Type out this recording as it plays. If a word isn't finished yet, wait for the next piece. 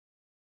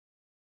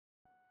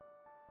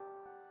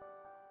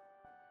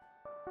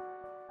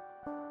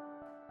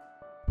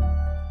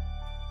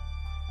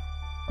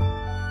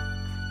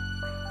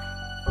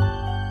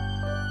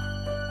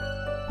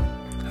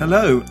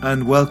Hello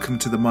and welcome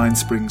to the Mind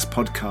Springs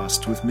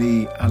podcast with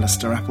me,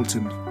 Alistair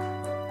Appleton.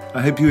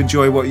 I hope you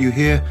enjoy what you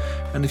hear,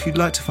 and if you'd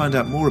like to find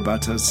out more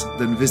about us,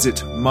 then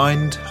visit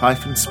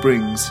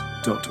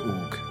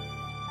mind-springs.org.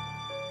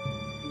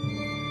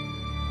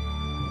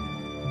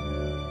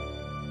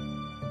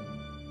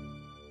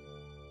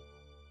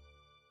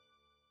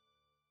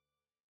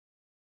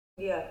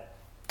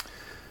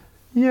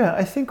 Yeah,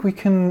 I think we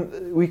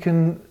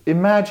can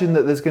imagine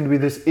that there's going to be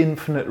this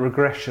infinite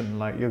regression,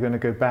 like you're going to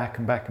go back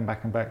and back and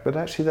back and back, but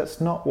actually that's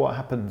not what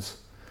happens,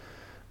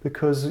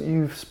 because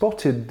you've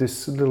spotted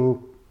this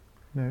little,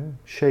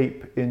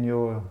 shape in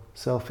your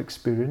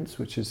self-experience,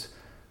 which is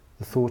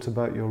the thought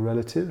about your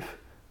relative,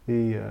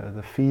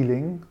 the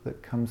feeling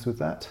that comes with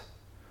that,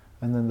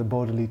 and then the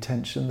bodily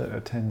tension that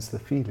attends the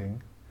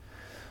feeling.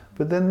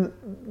 But then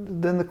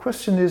the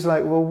question is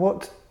like, well,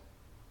 what?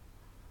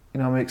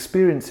 I'm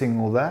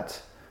experiencing all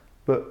that,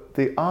 but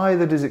the I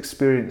that is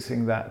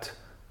experiencing that,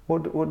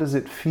 what does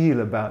it feel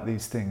about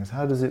these things?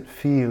 How does it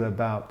feel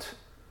about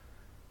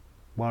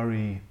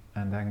worry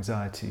and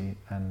anxiety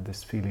and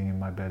this feeling in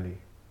my belly?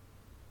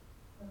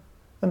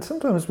 And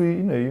sometimes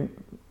we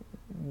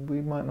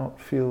might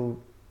not feel,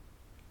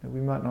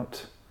 we might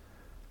not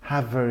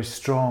have very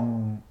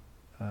strong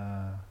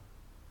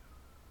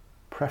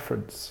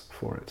preference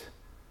for it.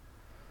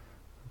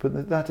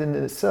 But that in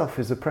itself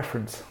is a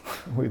preference,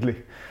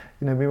 weirdly.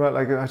 We might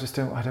like, I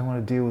don't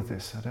want to deal with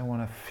this. I don't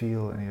want to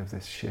feel any of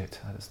this shit.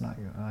 I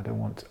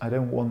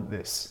don't want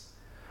this.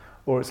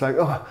 Or it's like,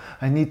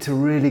 I need to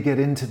really get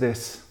into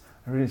this.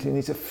 I really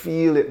need to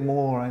feel it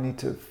more. I need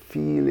to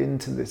feel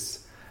into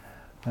this.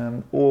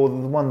 Or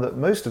the one that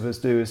most of us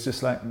do is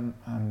just like,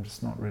 I'm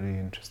just not really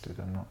interested.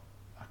 I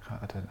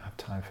don't have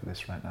time for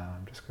this right now.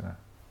 I'm just going to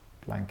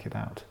blank it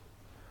out.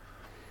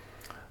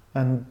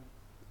 And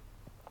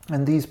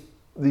these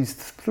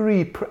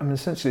three,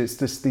 essentially it's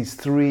just these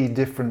three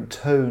different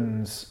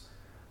tones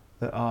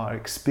that our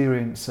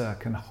experiencer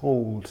can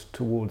hold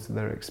towards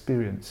their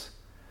experience.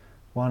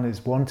 One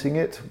is wanting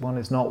it, one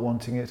is not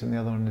wanting it, and the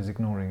other one is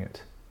ignoring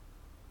it.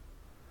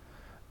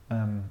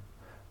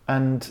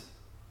 And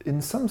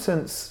in some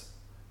sense,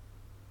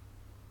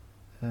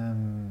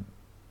 you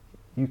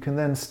can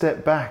then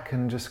step back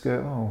and just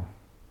go,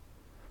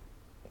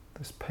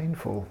 that's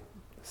painful.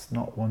 It's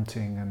not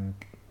wanting and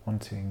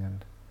wanting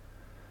and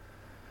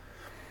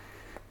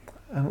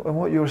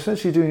what you're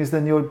essentially doing is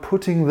then you're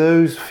putting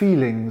those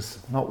feelings,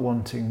 not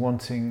wanting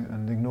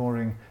and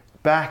ignoring,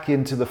 back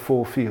into the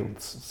four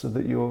fields, so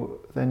that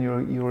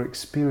you're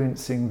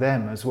experiencing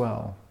them as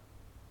well.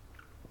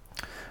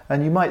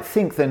 And you might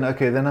think then,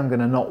 okay, then I'm going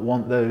to not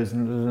want those,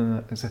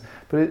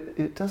 but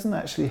it doesn't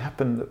actually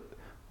happen.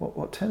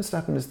 What tends to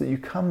happen is that you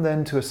come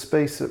then to a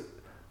space of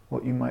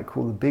what you might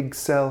call the big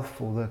self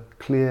or the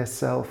clear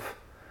self,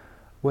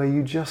 where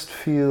you just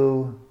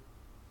feel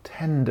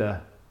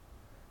tender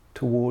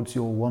towards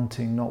your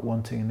wanting, not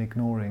wanting and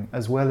ignoring,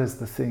 as well as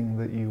the thing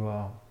that you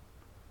are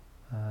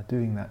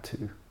doing that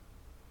to.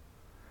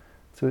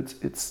 So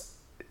it's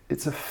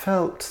a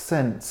felt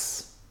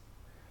sense.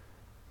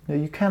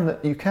 You can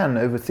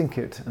overthink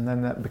it, and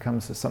then that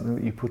becomes something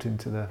that you put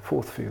into the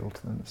fourth field,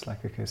 and it's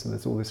like, okay, so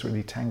there's all this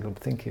really tangled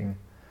thinking.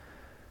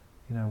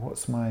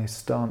 What's my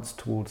stance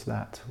towards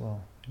that? Well,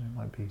 it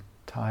might be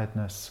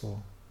tiredness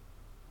or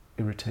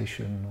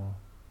irritation or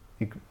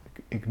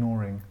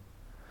ignoring.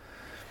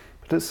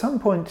 But at some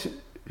point,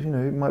 it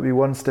might be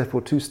one step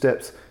or two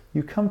steps,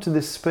 you come to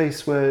this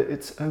space where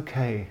it's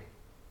okay.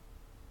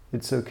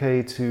 It's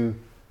okay to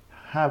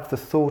have the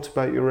thought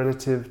about your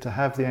relative, to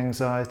have the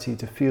anxiety,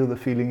 to feel the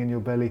feeling in your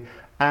belly,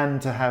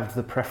 and to have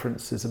the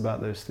preferences about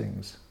those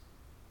things.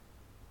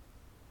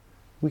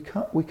 We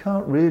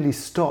can't really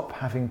stop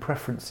having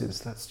preferences.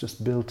 That's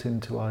just built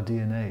into our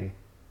DNA.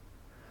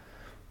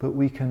 But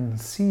we can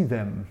see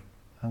them,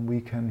 and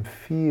we can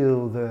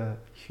feel the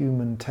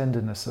human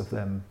tenderness of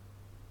them.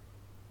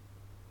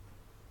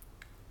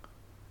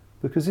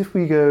 Because if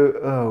we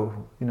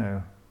go,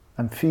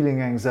 I'm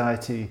feeling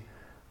anxiety,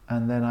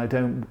 and then I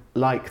don't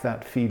like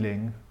that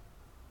feeling,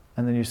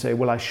 and then you say,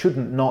 well, I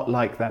shouldn't not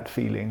like that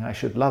feeling, I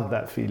should love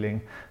that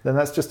feeling, then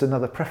that's just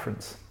another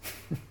preference.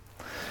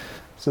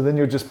 So then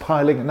you're just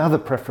piling another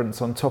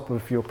preference on top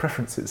of your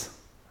preferences.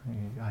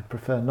 I'd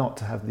prefer not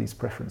to have these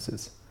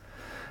preferences.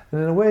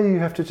 And in a way you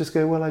have to just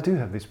go, well, I do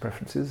have these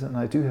preferences, and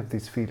I do have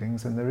these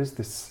feelings, and there is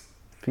this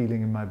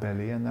feeling in my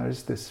belly, and there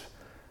is this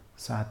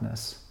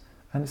sadness.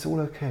 And it's all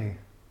okay.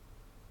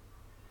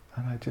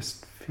 And I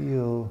just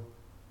feel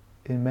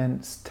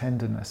immense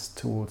tenderness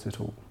towards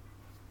it all.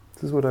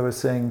 This is what I was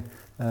saying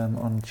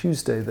on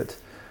Tuesday, that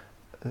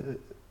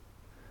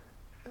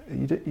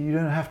you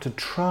don't have to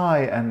try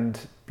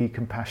and be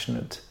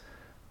compassionate.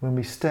 When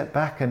we step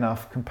back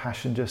enough,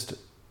 compassion just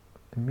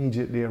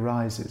immediately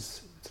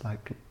arises. It's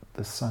like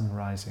the sun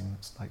rising.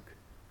 It's like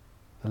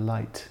the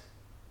light.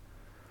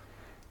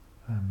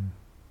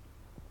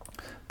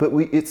 But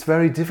it's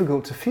very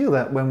difficult to feel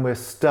that when we're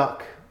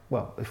stuck,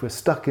 if we're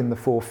stuck in the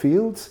four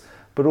fields,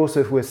 but also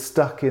if we're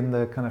stuck in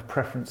the kind of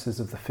preferences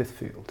of the fifth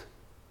field.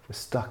 If we're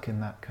stuck in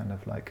that kind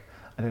of like,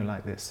 I don't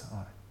like this,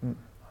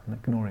 and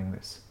ignoring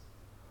this.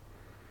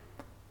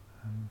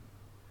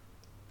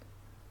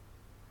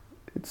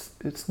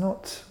 It's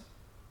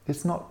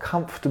not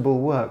comfortable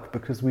work,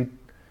 because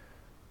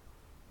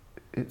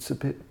it's a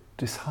bit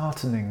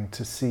disheartening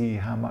to see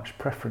how much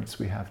preference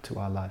we have to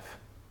our life.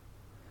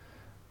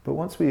 But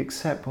once we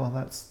accept, well,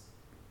 that's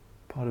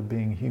part of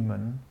being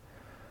human,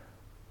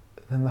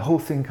 then the whole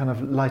thing kind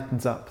of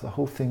lightens up, the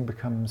whole thing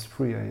becomes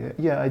freer.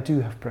 Yeah, I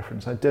do have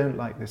preference, I don't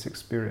like this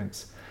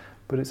experience,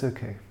 but it's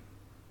okay.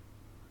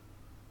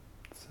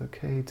 It's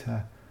okay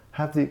to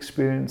have the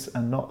experience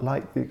and not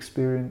like the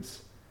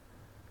experience,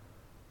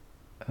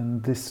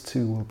 and this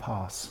too will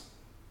pass.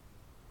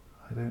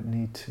 I don't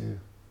need to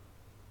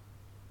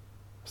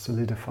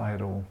solidify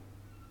it all.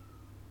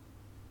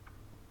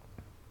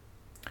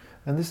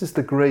 And this is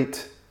the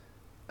great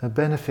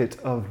benefit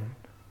of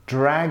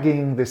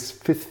dragging this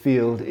fifth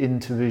field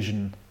into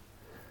vision.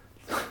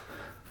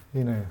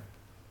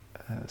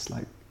 It's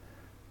like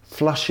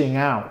flushing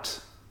out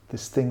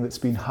this thing that's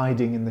been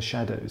hiding in the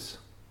shadows.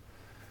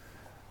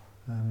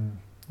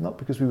 Not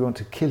because we want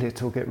to kill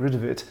it or get rid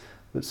of it,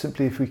 but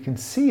simply if we can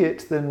see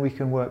it, then we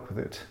can work with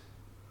it.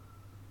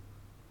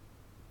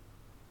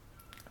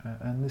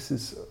 And this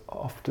is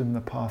often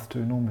the path to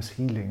enormous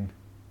healing,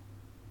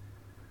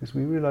 because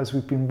we realize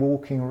we've been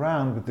walking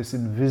around with this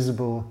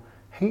invisible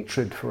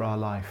hatred for our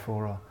life,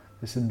 or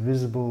this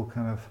invisible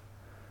kind of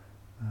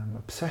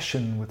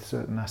obsession with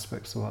certain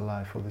aspects of our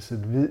life, or this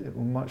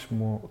much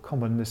more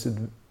common, this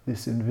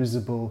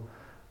invisible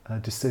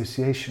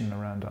dissociation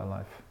around our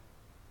life.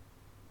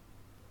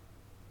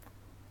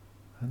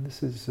 And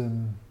this is,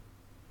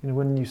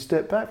 when you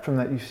step back from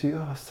that, you see,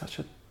 oh, it's such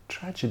a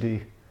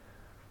tragedy.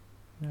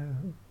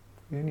 You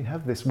only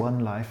have this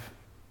one life.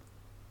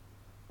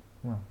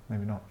 Well,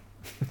 maybe not.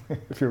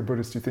 If you're a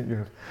Buddhist, you think you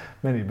have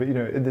many. But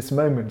in this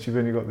moment, you've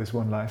only got this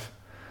one life.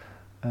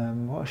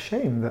 What a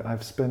shame that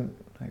I've spent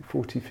like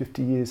 40,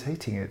 50 years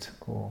hating it,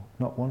 or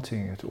not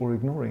wanting it, or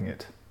ignoring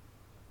it,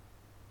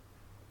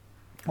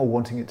 or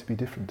wanting it to be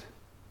different.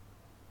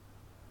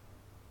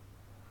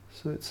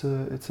 So it's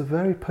a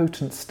very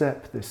potent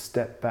step, this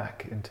step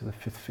back into the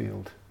fifth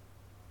field,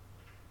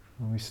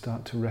 when we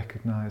start to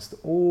recognize that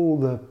all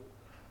the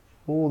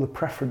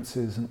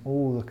preferences and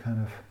all the kind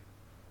of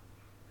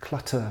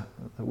clutter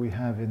that we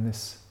have in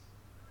this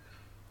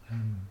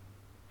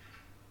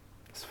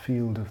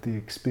field of the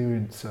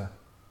experiencer.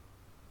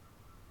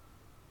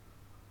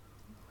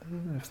 I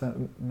don't know if that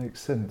makes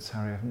sense,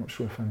 Harry. I'm not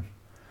sure if I'm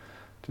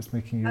just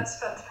making you... That's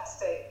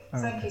fantastic.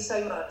 Thank you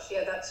so much.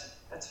 Yeah, that's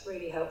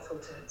really helpful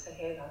to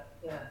hear that.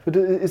 Yeah. But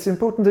it's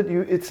important that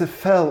it's a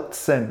felt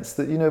sense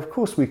that, of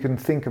course we can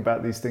think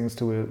about these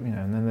things and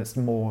then there's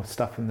more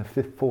stuff in the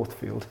fourth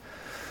field.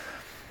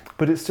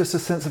 But it's just a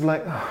sense of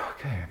like, oh,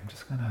 okay, I'm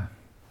just gonna,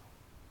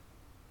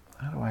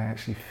 how do I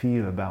actually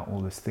feel about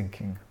all this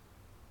thinking?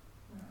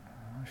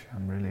 Actually,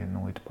 I'm really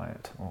annoyed by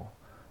it, or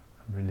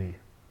I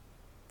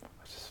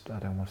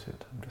don't want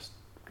it. I'm just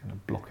gonna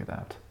block it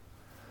out.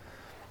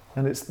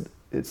 And it's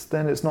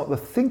not the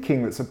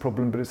thinking that's a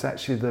problem, but it's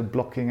actually the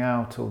blocking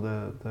out, or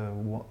the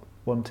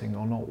wanting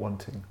or not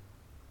wanting,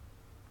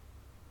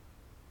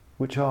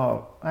 which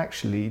are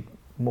actually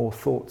more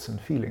thoughts and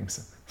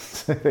feelings.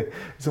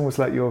 It's almost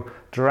like you're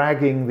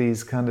dragging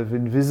these kind of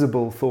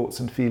invisible thoughts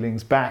and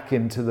feelings back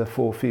into the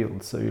four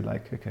fields. So you're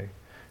like, okay,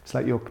 it's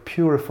like you're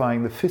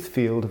purifying the fifth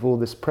field of all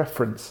this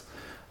preference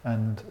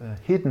and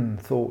hidden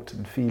thought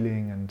and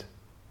feeling and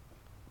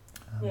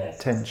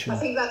tension. I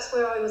think that's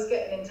where I was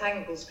getting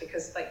entangled,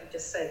 because like you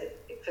just said,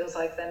 it feels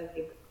like then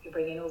you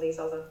bring in all these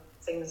other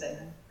things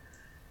in.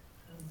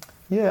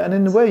 Yeah, and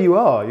in the way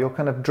you're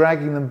kind of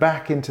dragging them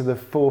back into the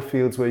four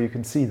fields where you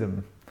can see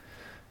them.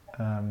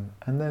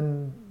 And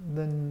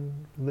then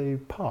they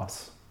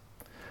pass.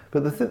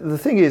 But the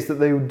thing is that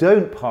they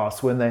don't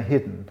pass when they're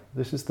hidden.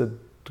 This is the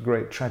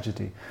great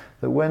tragedy.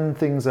 That when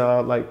things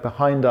are like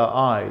behind our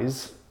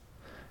eyes,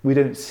 we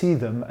don't see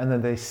them, and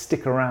then they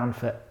stick around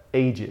for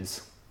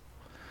ages.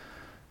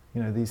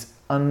 These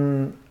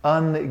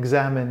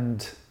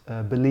unexamined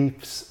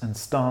beliefs and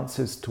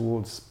stances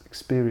towards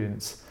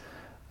experience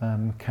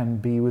can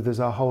be with us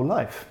our whole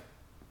life.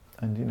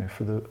 And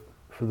for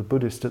the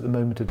Buddhist at the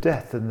moment of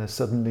death, and they're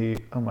suddenly,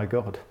 oh my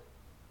God,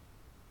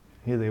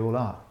 here they all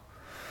are.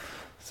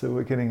 So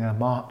we're getting a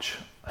march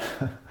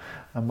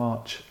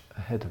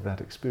ahead of that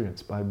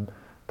experience by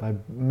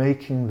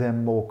making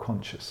them more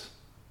conscious.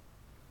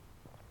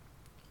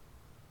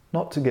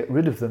 Not to get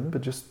rid of them,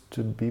 but just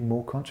to be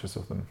more conscious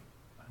of them,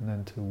 and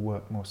then to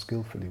work more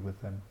skillfully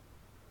with them.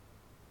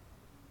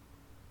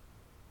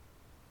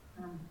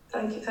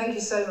 Thank you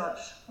so much.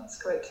 That's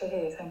great to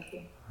hear. Thank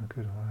you. Oh,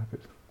 good. I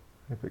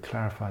hope it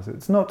clarifies it.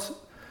 It's not.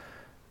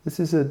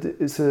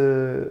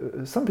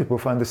 Some people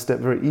find this step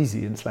very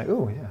easy, and it's like,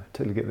 oh yeah,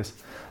 totally get this.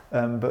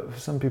 But for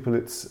some people,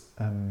 it's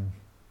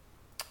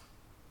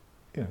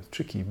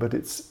tricky. But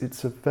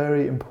it's a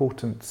very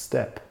important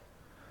step.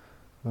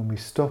 When we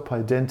stop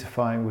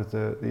identifying with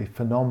the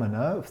phenomena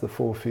of the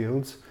four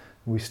fields,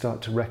 we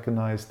start to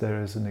recognize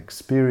there is an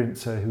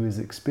experiencer who is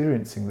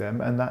experiencing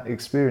them, and that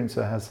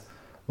experiencer has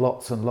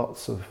lots and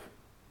lots of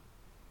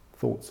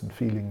thoughts and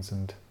feelings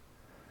and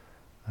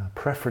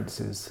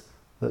preferences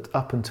that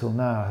up until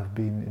now have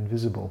been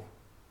invisible.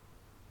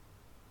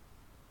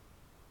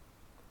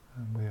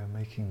 And we are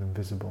making them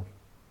visible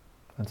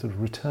and sort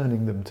of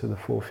returning them to the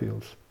four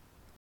fields.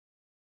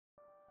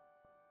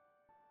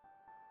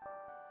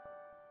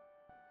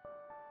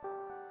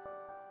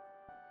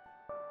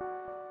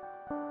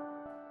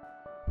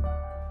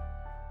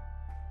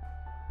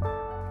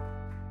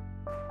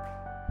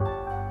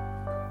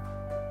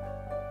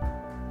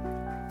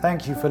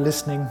 Thank you for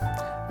listening.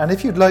 And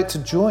if you'd like to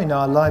join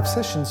our live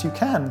sessions, you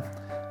can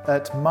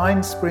at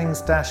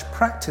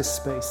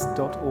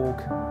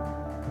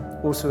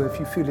mindsprings-practicespace.org. Also, if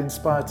you feel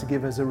inspired to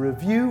give us a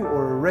review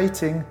or a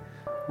rating,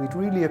 we'd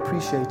really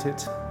appreciate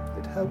it.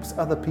 It helps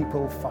other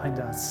people find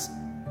us.